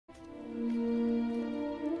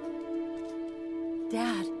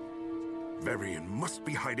Dad. Varian must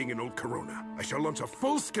be hiding in Old Corona. I shall launch a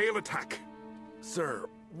full-scale attack. Sir,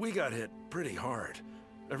 we got hit pretty hard.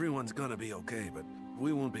 Everyone's gonna be okay, but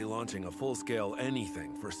we won't be launching a full-scale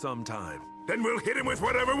anything for some time. Then we'll hit him with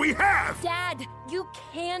whatever we have! Dad, you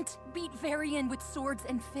can't beat Varian with swords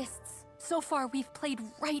and fists. So far, we've played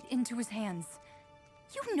right into his hands.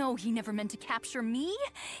 You know he never meant to capture me.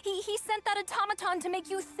 He sent that automaton to make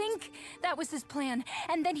you think that was his plan.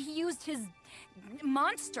 And then he used his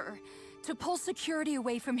monster to pull security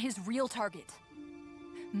away from his real target,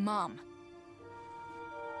 Mom.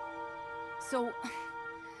 So,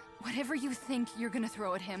 whatever you think you're gonna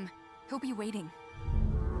throw at him, he'll be waiting.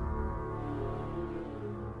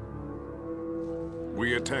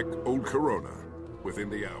 We attack Old Corona within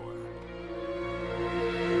the hour.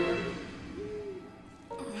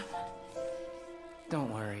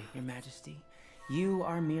 Don't worry, Your Majesty. You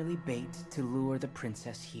are merely bait to lure the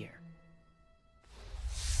princess here.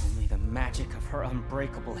 Only the magic of her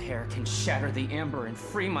unbreakable hair can shatter the amber and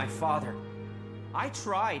free my father. I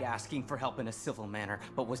tried asking for help in a civil manner,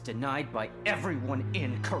 but was denied by everyone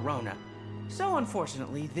in Corona. So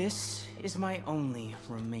unfortunately, this is my only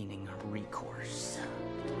remaining recourse.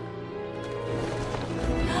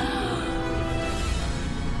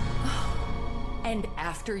 And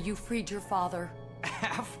after you freed your father?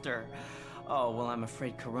 After? Oh, well, I'm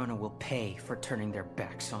afraid Corona will pay for turning their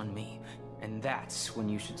backs on me. And that's when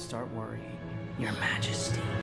you should start worrying, Your Majesty.